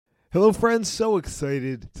Hello friends, so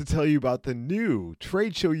excited to tell you about the new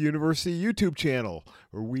Trade Show University YouTube channel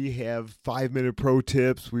where we have 5-minute pro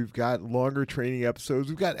tips, we've got longer training episodes,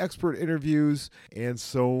 we've got expert interviews, and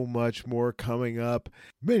so much more coming up.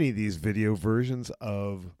 Many of these video versions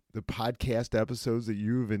of the podcast episodes that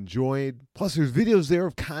you've enjoyed. Plus there's videos there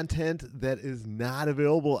of content that is not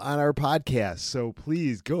available on our podcast. So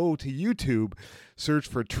please go to YouTube, search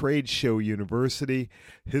for Trade Show University,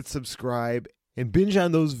 hit subscribe, and binge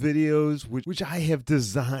on those videos, which I have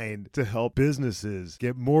designed to help businesses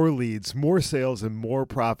get more leads, more sales, and more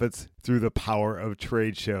profits through the power of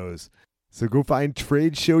trade shows. So go find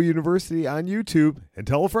Trade Show University on YouTube and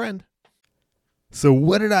tell a friend. So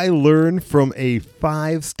what did I learn from a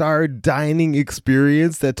 5-star dining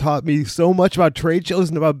experience that taught me so much about trade shows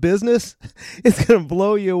and about business? It's going to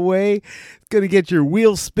blow you away. It's going to get your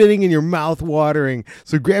wheels spinning and your mouth watering.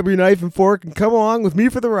 So grab your knife and fork and come along with me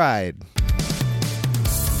for the ride.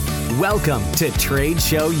 Welcome to Trade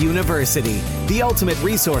Show University, the ultimate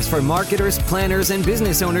resource for marketers, planners, and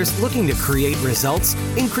business owners looking to create results,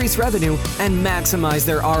 increase revenue, and maximize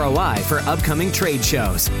their ROI for upcoming trade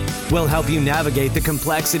shows. We'll help you navigate the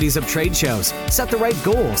complexities of trade shows, set the right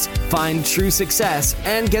goals, find true success,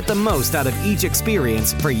 and get the most out of each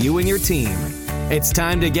experience for you and your team. It's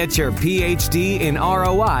time to get your PhD in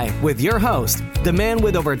ROI with your host, the man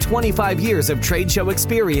with over 25 years of trade show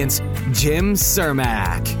experience, Jim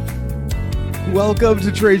Cermak. Welcome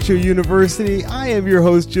to Trade Show University. I am your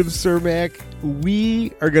host, Jim Cermak.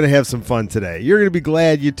 We are going to have some fun today. You're going to be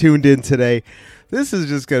glad you tuned in today. This is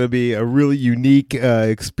just going to be a really unique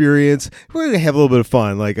experience. We're going to have a little bit of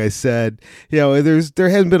fun, like I said. You know, there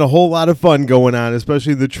hasn't been a whole lot of fun going on,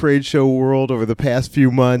 especially in the trade show world over the past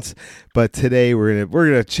few months. But today we're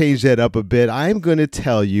gonna change that up a bit. I'm going to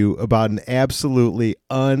tell you about an absolutely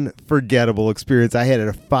unforgettable experience I had at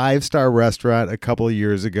a 5-star restaurant a couple of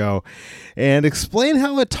years ago, and explain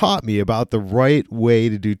how it taught me about the right way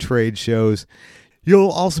to do trade shows.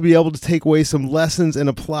 You'll also be able to take away some lessons and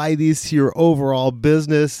apply these to your overall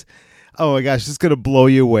business. Oh my gosh, it's going to blow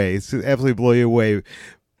you away. It's going to absolutely blow you away.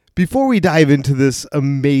 Before we dive into this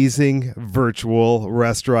amazing virtual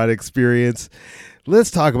restaurant experience,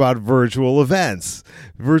 let's talk about virtual events.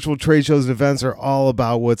 Virtual trade shows and events are all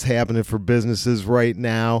about what's happening for businesses right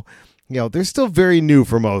now. You know, they're still very new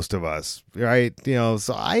for most of us, right? You know,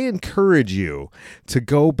 so I encourage you to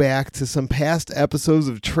go back to some past episodes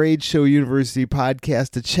of Trade Show University podcast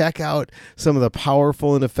to check out some of the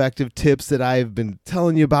powerful and effective tips that I've been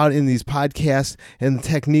telling you about in these podcasts and the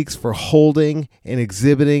techniques for holding and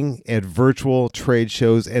exhibiting at virtual trade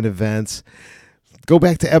shows and events. Go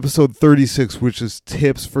back to episode 36, which is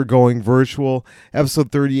tips for going virtual.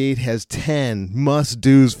 Episode 38 has 10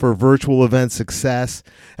 must-dos for virtual event success.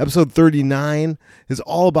 Episode 39 is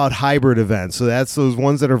all about hybrid events. So that's those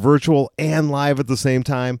ones that are virtual and live at the same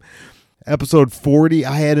time. Episode 40,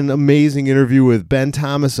 I had an amazing interview with Ben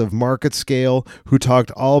Thomas of Market Scale, who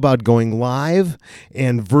talked all about going live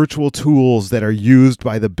and virtual tools that are used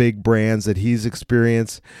by the big brands that he's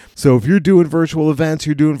experienced. So if you're doing virtual events,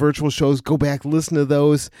 you're doing virtual shows, go back, listen to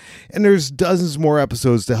those. And there's dozens more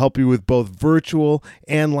episodes to help you with both virtual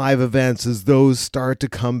and live events as those start to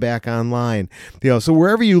come back online. You know, so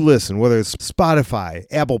wherever you listen, whether it's Spotify,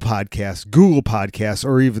 Apple Podcasts, Google Podcasts,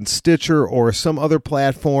 or even Stitcher or some other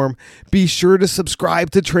platform, be sure to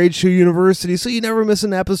subscribe to Trade Show University so you never miss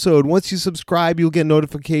an episode. Once you subscribe, you'll get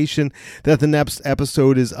notification that the next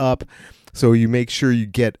episode is up. So you make sure you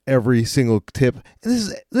get every single tip.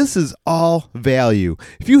 And this is all value.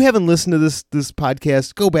 If you haven't listened to this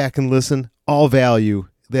podcast, go back and listen. All value.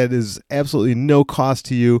 That is absolutely no cost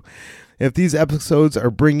to you. If these episodes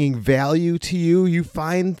are bringing value to you, you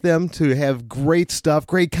find them to have great stuff,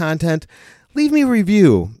 great content, leave me a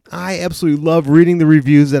review. I absolutely love reading the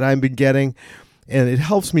reviews that I've been getting, and it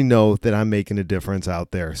helps me know that I'm making a difference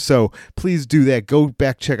out there. So please do that. Go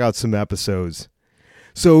back, check out some episodes.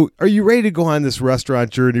 So are you ready to go on this restaurant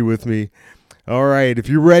journey with me? All right, if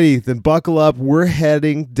you're ready, then buckle up. We're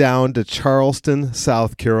heading down to Charleston,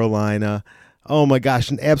 South Carolina. Oh my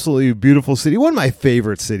gosh, an absolutely beautiful city. One of my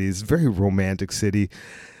favorite cities. Very romantic city.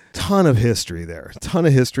 Ton of history there, ton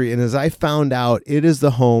of history. And as I found out, it is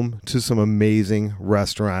the home to some amazing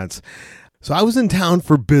restaurants. So I was in town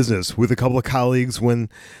for business with a couple of colleagues when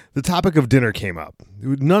the topic of dinner came up.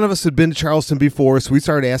 None of us had been to Charleston before, so we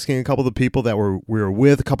started asking a couple of the people that we were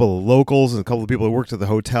with, a couple of locals and a couple of people that worked at the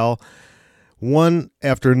hotel. One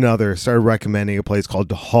after another started recommending a place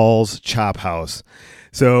called Hall's Chop House.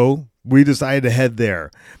 So we decided to head there.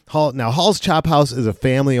 Hall's Chop House is a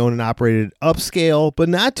family-owned and operated upscale, but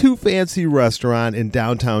not too fancy restaurant in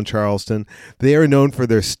downtown Charleston. They are known for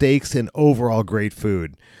their steaks and overall great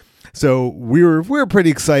food. So we were pretty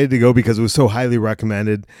excited to go because it was so highly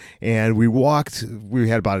recommended. And we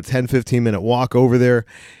had about a 10-15 minute walk over there.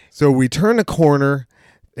 So we turn a corner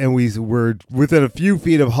and we were within a few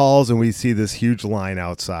feet of Halls, and we see this huge line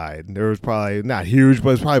outside. There was probably, not huge, but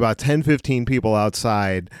it was probably about 10-15 people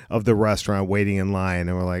outside of the restaurant waiting in line.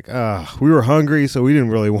 And we're like, we were hungry, so we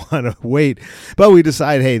didn't really want to wait. But we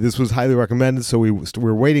decided, hey, this was highly recommended, so we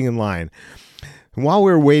were waiting in line. And while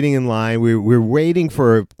we were waiting in line, we were waiting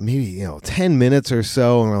for maybe 10 minutes or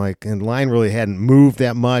so, and the line really hadn't moved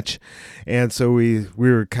that much. And so we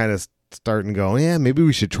were kind of starting to go, yeah, maybe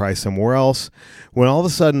we should try somewhere else, when all of a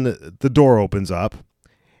sudden the door opens up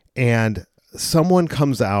and someone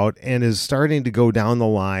comes out and is starting to go down the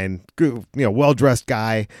line, well-dressed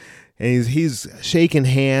guy, and he's shaking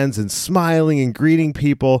hands and smiling and greeting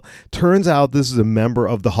people. Turns out this is a member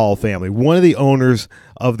of the Hall family, one of the owners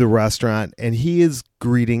of the restaurant, and he is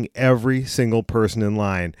greeting every single person in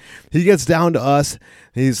line. He gets down to us,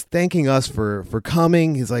 he's thanking us for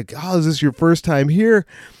coming. He's like, oh, is this your first time here?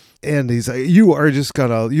 And he's like,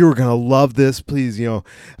 you're gonna love this. Please,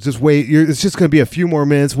 just wait. It's just gonna be a few more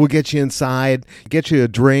minutes. We'll get you inside, get you a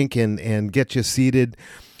drink, and get you seated.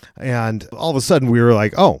 And all of a sudden, we were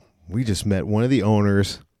like, oh, we just met one of the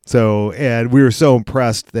owners. And we were so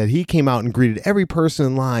impressed that he came out and greeted every person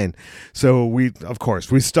in line. So we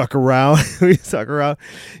stuck around. We haven't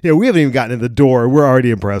even gotten in the door. We're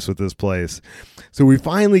already impressed with this place. So we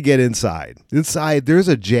finally get inside. Inside, there's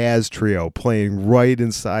a jazz trio playing right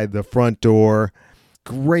inside the front door.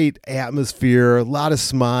 Great atmosphere, a lot of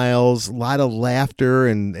smiles, a lot of laughter,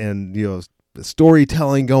 and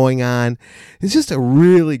storytelling going on. It's just a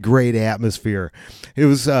really great atmosphere. It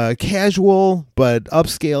was casual but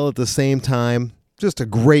upscale at the same time. Just a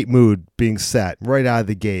great mood being set right out of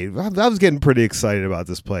the gate. I was getting pretty excited about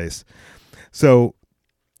this place. So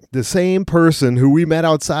the same person who we met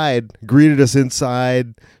outside greeted us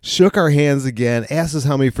inside, shook our hands again, asked us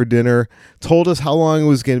how many for dinner, told us how long it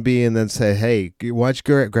was going to be, and then said, hey, why don't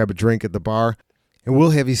you grab a drink at the bar, and we'll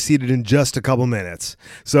have you seated in just a couple minutes.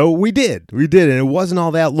 So we did, and it wasn't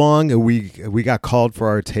all that long, and we got called for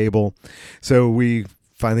our table. So we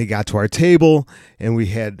finally got to our table, and we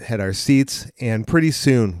had our seats, and pretty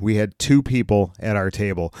soon we had 2 people at our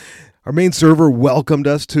table. Our main server welcomed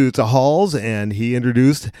us to Halls, and he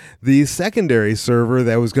introduced the secondary server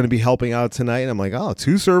that was going to be helping out tonight. And I'm like, oh,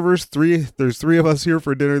 2 servers, 3. There's 3 of us here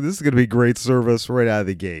for dinner. This is going to be great service right out of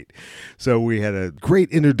the gate. So we had a great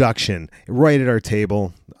introduction right at our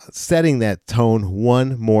table, setting that tone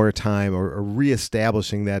one more time, or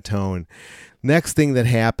reestablishing that tone. Next thing that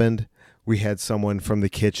happened, we had someone from the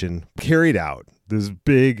kitchen carried out this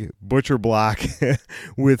big butcher block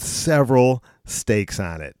with several steaks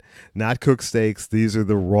on it. Not cooked steaks. These are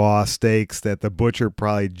the raw steaks that the butcher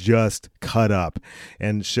probably just cut up,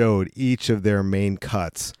 and showed each of their main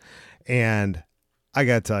cuts. And I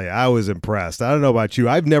got to tell you, I was impressed. I don't know about you.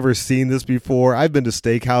 I've never seen this before. I've been to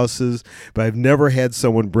steakhouses, but I've never had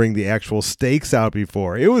someone bring the actual steaks out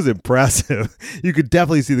before. It was impressive. You could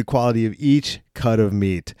definitely see the quality of each cut of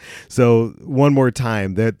meat. So one more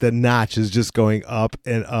time, the notch is just going up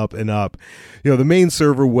and up and up. The main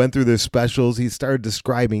server went through their specials. He started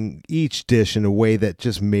describing each dish in a way that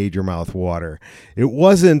just made your mouth water. It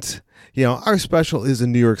wasn't, our special is a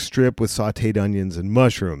New York strip with sauteed onions and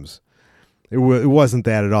mushrooms. It wasn't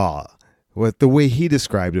that at all. The way he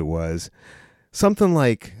described it was something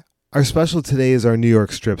like, our special today is our New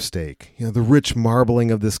York strip steak. The rich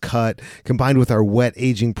marbling of this cut, combined with our wet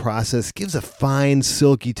aging process, gives a fine,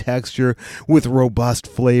 silky texture with robust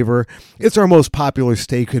flavor. It's our most popular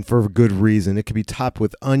steak, and for good reason. It can be topped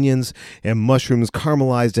with onions and mushrooms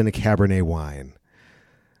caramelized in a Cabernet wine.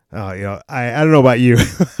 I don't know about you.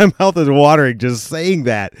 My mouth is watering just saying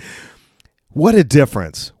that. What a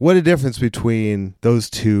difference. What a difference between those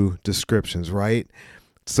 2 descriptions, right?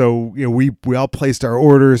 So, we all placed our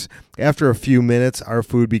orders. After a few minutes, our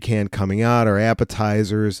food began coming out, our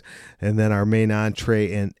appetizers, and then our main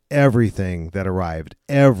entree, and everything that arrived.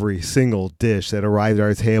 Every single dish that arrived at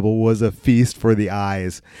our table was a feast for the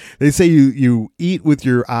eyes. They say you eat with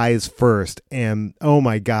your eyes first, and oh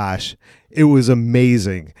my gosh, it was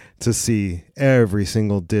amazing to see every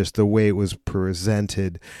single dish. The way it was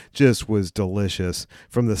presented just was delicious.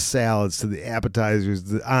 From the salads to the appetizers,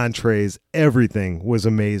 the entrees, everything was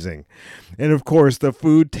amazing. And of course, the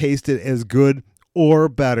food tasted as good or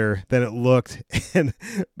better than it looked, and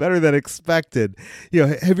better than expected.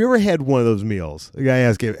 Have you ever had one of those meals? I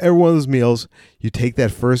ask you, every one of those meals, you take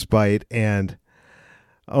that first bite and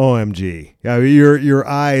OMG. Your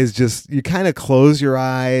eyes just, you kind of close your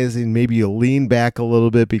eyes and maybe you lean back a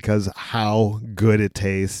little bit because how good it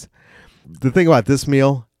tastes. The thing about this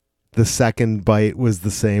meal, The second bite was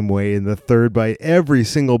the same way, and the third bite, every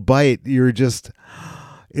single bite, I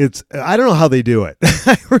don't know how they do it.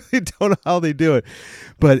 I really don't know how they do it,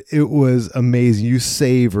 but it was amazing. You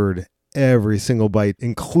savored every single bite,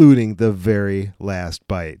 including the very last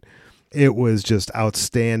bite. It was just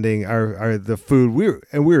outstanding. The food,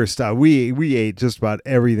 we were stopped. We ate just about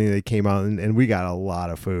everything that came out, and we got a lot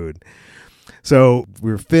of food. So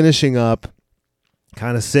we were finishing up,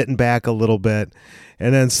 kind of sitting back a little bit,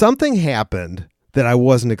 and then something happened that I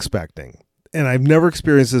wasn't expecting. And I've never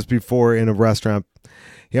experienced this before in a restaurant.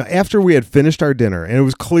 After we had finished our dinner and it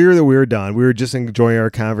was clear that we were done, we were just enjoying our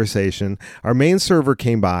conversation, our main server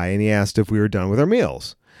came by and he asked if we were done with our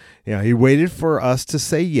meals. He waited for us to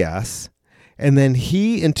say yes. And then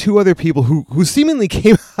he and two other people who seemingly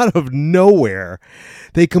came out of nowhere,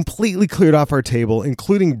 they completely cleared off our table,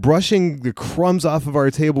 including brushing the crumbs off of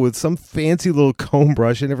our table with some fancy little comb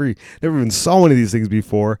brush. I never even saw one of these things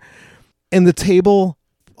before. And the table,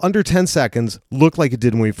 under 10 seconds, looked like it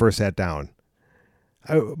did when we first sat down.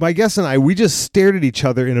 My guest and I, we just stared at each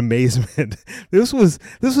other in amazement. This was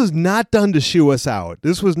not done to shoo us out.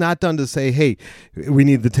 This was not done to say, hey, we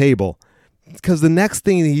need the table. Because the next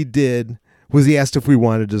thing he did was he asked if we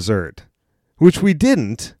wanted dessert, which we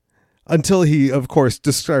didn't until he, of course,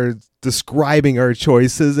 just started describing our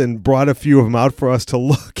choices and brought a few of them out for us to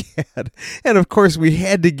look at. And, of course, we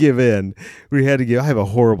had to give in. I have a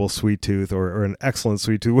horrible sweet tooth or an excellent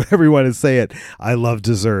sweet tooth, whatever you want to say it. I love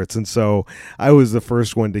desserts. And so I was the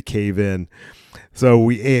first one to cave in. So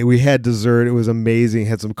we had dessert. It was amazing.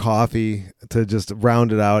 Had some coffee to just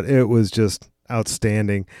round it out. It was just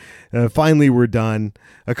outstanding. Finally, we're done.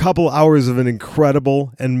 A couple hours of an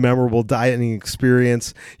incredible and memorable dieting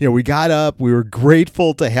experience. We got up. We were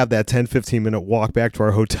grateful to have that 10-15 minute walk back to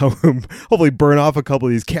our hotel room. Hopefully burn off a couple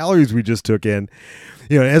of these calories we just took in.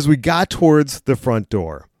 As we got towards the front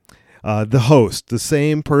door, the host, the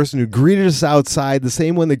same person who greeted us outside, the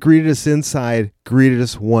same one that greeted us inside, greeted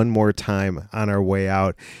us one more time on our way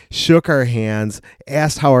out, shook our hands,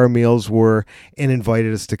 asked how our meals were, and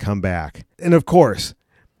invited us to come back. And of course,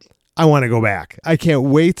 I want to go back. I can't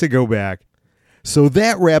wait to go back. So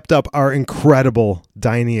that wrapped up our incredible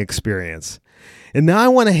dining experience. And now I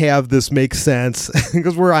want to have this make sense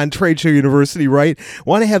because we're on Trade Show University, right? I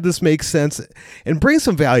want to have this make sense and bring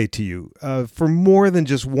some value to you for more than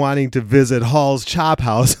just wanting to visit Hall's Chop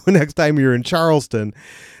House next time you're in Charleston.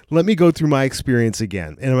 Let me go through my experience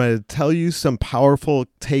again, and I'm going to tell you some powerful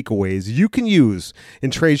takeaways you can use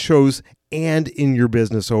in trade shows and in your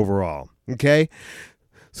business overall, okay?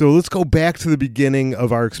 So let's go back to the beginning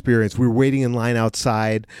of our experience. We were waiting in line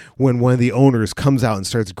outside when one of the owners comes out and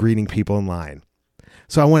starts greeting people in line.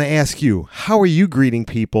 So I want to ask you, how are you greeting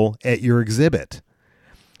people at your exhibit?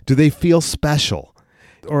 Do they feel special,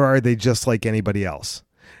 or are they just like anybody else?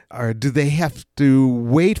 Or do they have to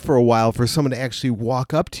wait for a while for someone to actually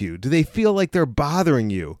walk up to you? Do they feel like they're bothering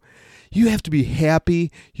you? You have to be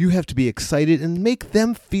happy, you have to be excited, and make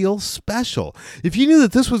them feel special. If you knew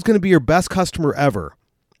that this was going to be your best customer ever,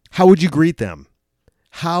 how would you greet them?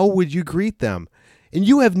 How would you greet them? And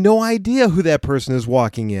you have no idea who that person is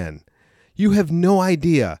walking in. You have no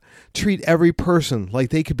idea. Treat every person like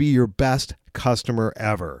they could be your best customer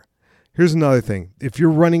ever. Here's another thing. If you're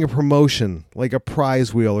running a promotion like a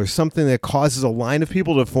prize wheel or something that causes a line of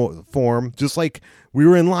people to form, just like we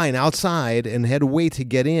were in line outside and had to wait to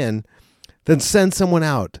get in, then send someone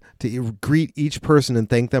out to greet each person and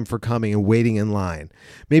thank them for coming and waiting in line.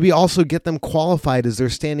 Maybe also get them qualified as they're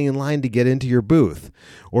standing in line to get into your booth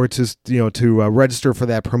or to register for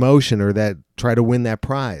that promotion or try to win that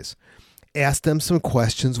prize. Ask them some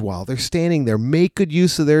questions while they're standing there. Make good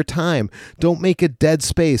use of their time. Don't make a dead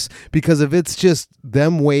space, because if it's just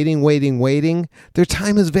them waiting, their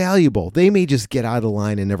time is valuable. They may just get out of the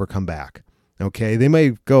line and never come back. Okay, they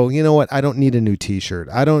may go, you know what, I don't need a new t-shirt.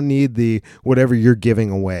 I don't need the whatever you're giving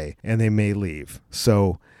away, and they may leave.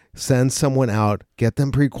 So send someone out, get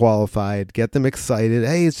them pre-qualified, get them excited.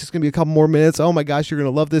 Hey, it's just going to be a couple more minutes. Oh my gosh, you're going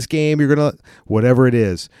to love this game. You're going to, whatever it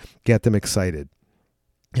is, get them excited.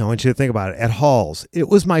 I want you to think about it. At Hall's, it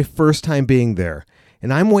was my first time being there,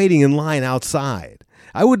 and I'm waiting in line outside.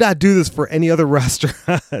 I would not do this for any other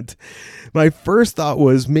restaurant. My first thought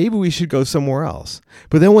was maybe we should go somewhere else.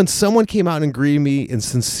 But then when someone came out and greeted me and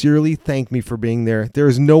sincerely thanked me for being there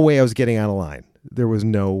was no way I was getting out of line. There was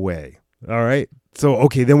no way. All right. So,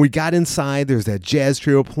 okay, then we got inside. There's that jazz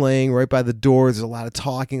trio playing right by the door. There's a lot of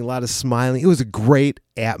talking, a lot of smiling. It was a great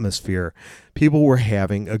atmosphere. People were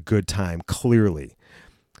having a good time, clearly.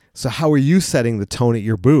 So how are you setting the tone at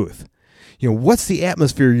your booth? What's the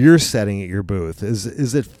atmosphere you're setting at your booth? Is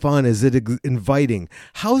it fun? Is it inviting?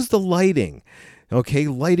 How's the lighting? Okay,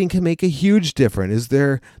 lighting can make a huge difference. Is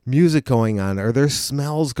there music going on? Are there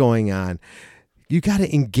smells going on? You got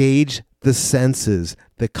to engage the senses,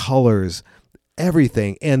 the colors,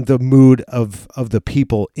 everything, and the mood of the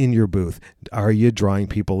people in your booth. Are you drawing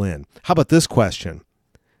people in? How about this question?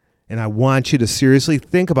 And I want you to seriously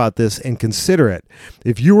think about this and consider it.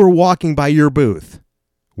 If you were walking by your booth,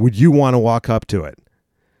 would you want to walk up to it?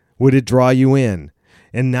 Would it draw you in?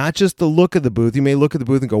 And not just the look of the booth. You may look at the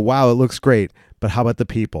booth and go, wow, it looks great. But how about the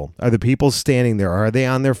people? Are the people standing there? Are they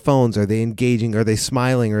on their phones? Are they engaging? Are they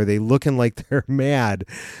smiling? Are they looking like they're mad?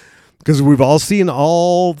 Because we've all seen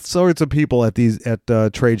all sorts of people at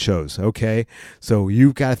trade shows, okay? So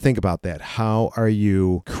you've got to think about that. How are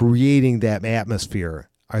you creating that atmosphere?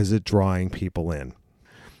 Is it drawing people in?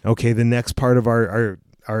 Okay, the next part of our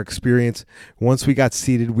experience, once we got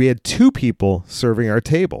seated, we had 2 people serving our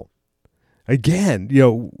table. Again,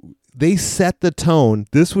 they set the tone.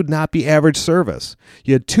 This would not be average service.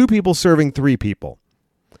 You had 2 people serving 3 people.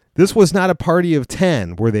 This was not a party of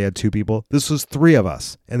 10 where they had 2 people. This was 3 of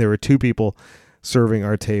us, and there were 2 people serving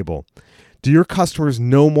our table. Do your customers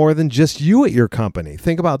know more than just you at your company?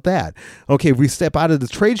 Think about that. Okay, if we step out of the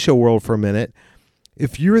trade show world for a minute,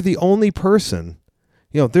 if you're the only person,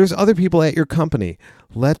 there's other people at your company.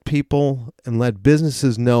 Let people and let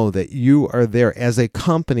businesses know that you are there as a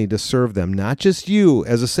company to serve them, not just you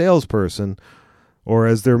as a salesperson or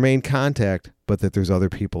as their main contact, but that there's other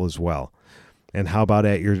people as well. And how about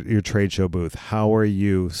at your trade show booth? How are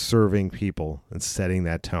you serving people and setting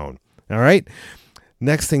that tone? All right.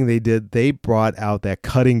 Next thing they did, they brought out that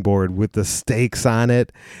cutting board with the steaks on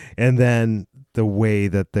it. And then the way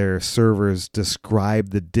that their servers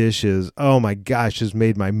describe the dishes, oh my gosh, has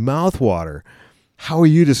made my mouth water. How are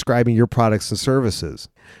you describing your products and services?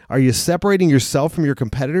 Are you separating yourself from your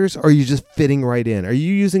competitors, or are you just fitting right in? Are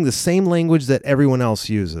you using the same language that everyone else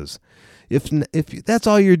uses? If that's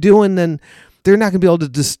all you're doing, then they're not going to be able to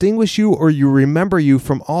distinguish you or you remember you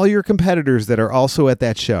from all your competitors that are also at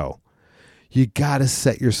that show. You got to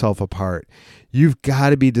set yourself apart. You've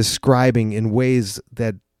got to be describing in ways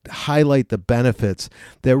that highlight the benefits,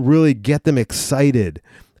 that really get them excited.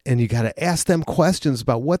 And you got to ask them questions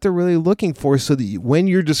about what they're really looking for, so that when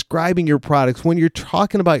you're describing your products, when you're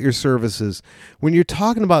talking about your services, when you're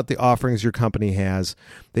talking about the offerings your company has,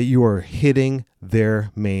 that you are hitting their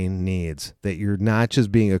main needs, that you're not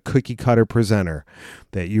just being a cookie cutter presenter,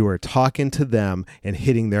 that you are talking to them and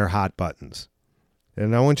hitting their hot buttons.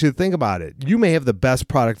 And I want you to think about it. You may have the best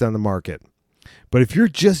product on the market, but if you're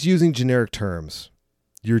just using generic terms,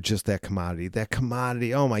 you're just that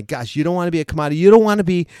commodity. Oh my gosh, you don't want to be a commodity. You don't want to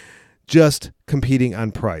be just competing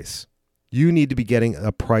on price. You need to be getting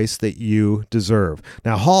a price that you deserve.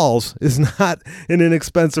 Now, Hall's is not an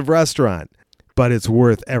inexpensive restaurant, but it's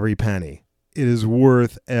worth every penny. It is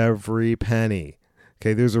worth every penny.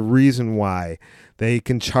 Okay, there's a reason why they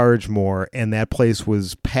can charge more, and that place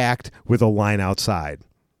was packed with a line outside.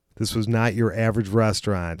 This was not your average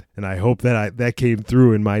restaurant, and I hope that came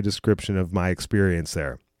through in my description of my experience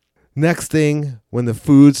there. Next thing, when the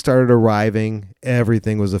food started arriving,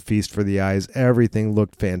 everything was a feast for the eyes. Everything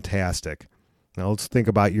looked fantastic. Now let's think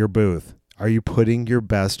about your booth. Are you putting your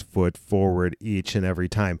best foot forward each and every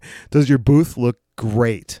time? Does your booth look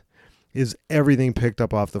great? Is everything picked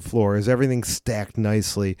up off the floor? Is everything stacked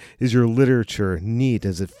nicely? Is your literature neat?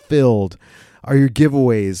 Is it filled? Are your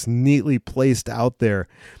giveaways neatly placed out there?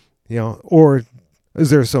 Or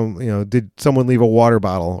is there did someone leave a water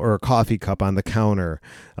bottle or a coffee cup on the counter?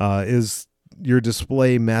 Is your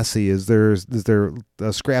display messy? Is there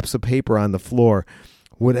scraps of paper on the floor?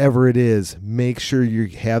 Whatever it is, make sure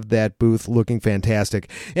you have that booth looking fantastic.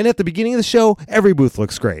 And at the beginning of the show, every booth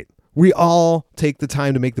looks great. We all take the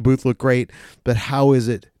time to make the booth look great, but how is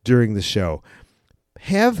it during the show?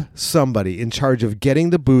 Have somebody in charge of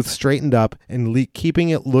getting the booth straightened up and keeping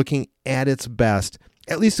it looking at its best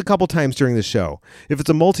at least a couple times during the show. If it's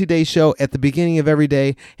a multi-day show, at the beginning of every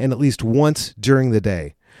day and at least once during the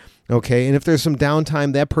day. Okay, and if there's some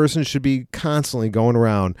downtime, that person should be constantly going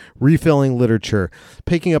around, refilling literature,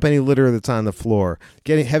 picking up any litter that's on the floor,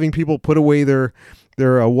 having people put away their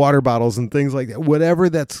water bottles and things like that, whatever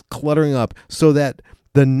that's cluttering up, so that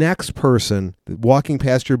the next person walking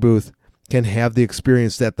past your booth can have the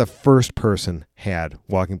experience that the first person had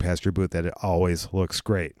walking past your booth, that it always looks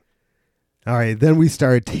great. All right, then we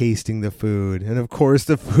started tasting the food. And of course,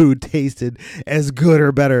 the food tasted as good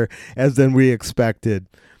or better as than we expected.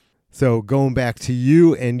 So going back to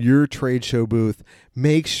you and your trade show booth,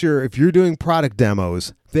 make sure if you're doing product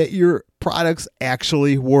demos that your products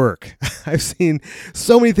actually work. I've seen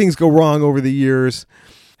so many things go wrong over the years.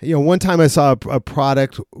 One time I saw a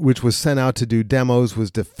product which was sent out to do demos was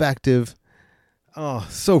defective. Oh,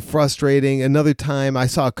 so frustrating. Another time I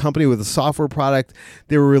saw a company with a software product.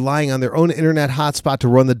 They were relying on their own internet hotspot to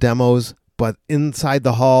run the demos, but inside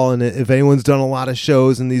the hall, and if anyone's done a lot of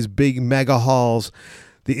shows in these big mega halls,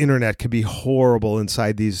 the internet could be horrible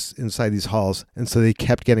inside these halls. And so they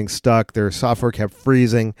kept getting stuck. Their software kept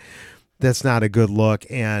freezing. That's not a good look,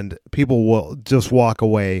 and people will just walk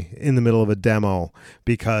away in the middle of a demo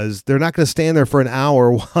because they're not going to stand there for an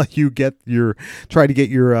hour while you try to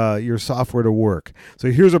get your software to work.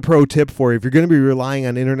 So here's a pro tip for you. If you're going to be relying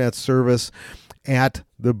on internet service at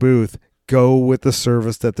the booth, go with the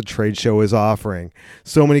service that the trade show is offering.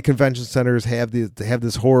 So many convention centers have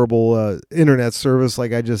this horrible internet service,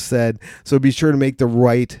 like I just said. So be sure to make the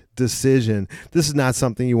right decision. This is not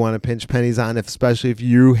something you want to pinch pennies on, especially if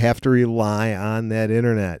you have to rely on that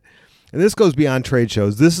internet. And this goes beyond trade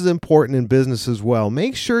shows. This is important in business as well.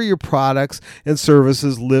 Make sure your products and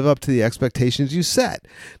services live up to the expectations you set.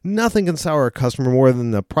 Nothing can sour a customer more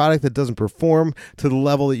than the product that doesn't perform to the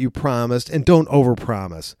level that you promised, and don't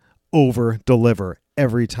overpromise. Over-deliver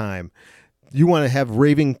every time. You want to have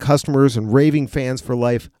raving customers and raving fans for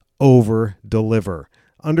life. Over-deliver.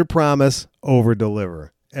 Under-promise,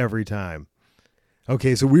 over-deliver every time.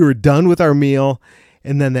 Okay, so we were done with our meal,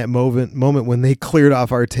 and then that moment when they cleared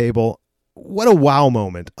off our table, what a wow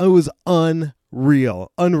moment. It was unreal.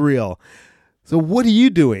 So what are you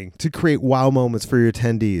doing to create wow moments for your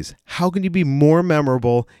attendees? How can you be more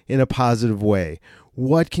memorable in a positive way?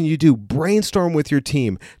 What can you do? Brainstorm with your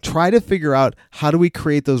team. Try to figure out how do we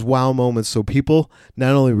create those wow moments so people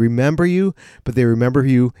not only remember you, but they remember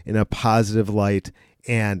you in a positive light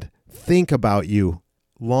and think about you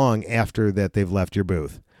long after that they've left your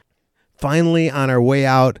booth. Finally, on our way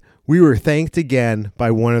out, we were thanked again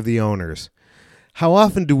by one of the owners. How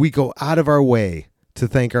often do we go out of our way to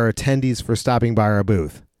thank our attendees for stopping by our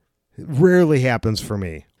booth? It rarely happens for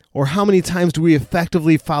me. Or how many times do we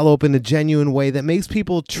effectively follow up in a genuine way that makes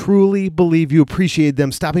people truly believe you appreciate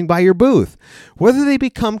them stopping by your booth, whether they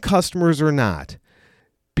become customers or not?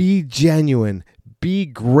 Be genuine. Be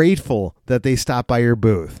grateful that they stopped by your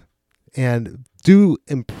booth. And do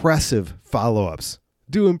impressive follow-ups.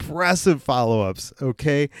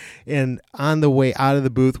 Okay? And on the way out of the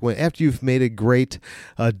booth, after you've made a great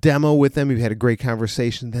demo with them, you've had a great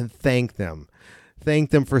conversation, then thank them.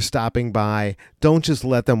 Thank them for stopping by. Don't just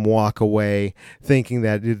let them walk away thinking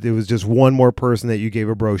that it was just one more person that you gave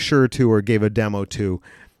a brochure to or gave a demo to.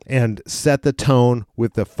 And set the tone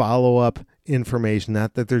with the follow-up information.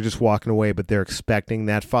 Not that they're just walking away, but they're expecting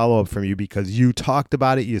that follow-up from you because you talked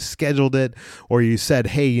about it, you scheduled it, or you said,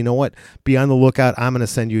 hey, you know what? Be on the lookout. I'm going to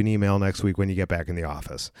send you an email next week when you get back in the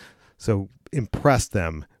office. So impress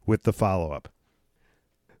them with the follow-up.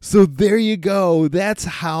 So there you go. That's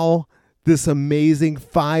how this amazing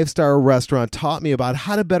 5-star restaurant taught me about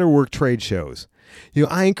how to better work trade shows.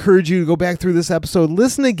 I encourage you to go back through this episode,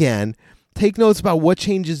 listen again, take notes about what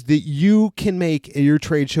changes that you can make at your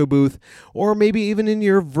trade show booth, or maybe even in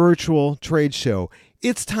your virtual trade show.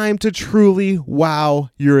 It's time to truly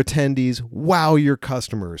wow your attendees, wow your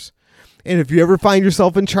customers. And if you ever find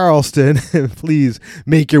yourself in Charleston, please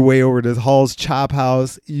make your way over to Hall's Chop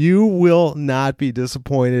House. You will not be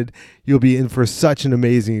disappointed. You'll be in for such an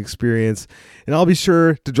amazing experience. And I'll be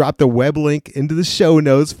sure to drop the web link into the show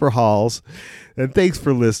notes for Hall's. And thanks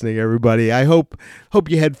for listening, everybody. I hope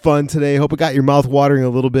you had fun today. I hope it got your mouth watering a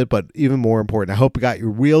little bit, but even more important, I hope it got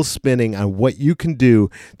your wheels spinning on what you can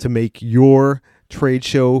do to make your trade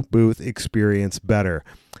show booth experience better.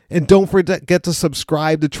 And don't forget to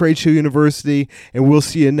subscribe to Trade Show University, and we'll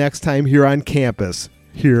see you next time here on campus,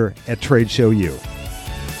 here at Trade Show U.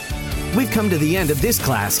 We've come to the end of this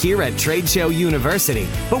class here at Trade Show University,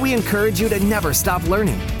 but we encourage you to never stop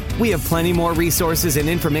learning. We have plenty more resources and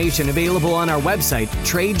information available on our website,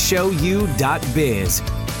 tradeshowu.biz.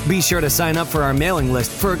 Be sure to sign up for our mailing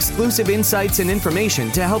list for exclusive insights and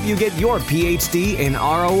information to help you get your PhD in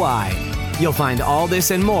ROI. You'll find all this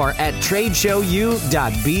and more at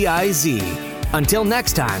tradeshowu.biz. Until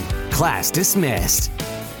next time, class dismissed.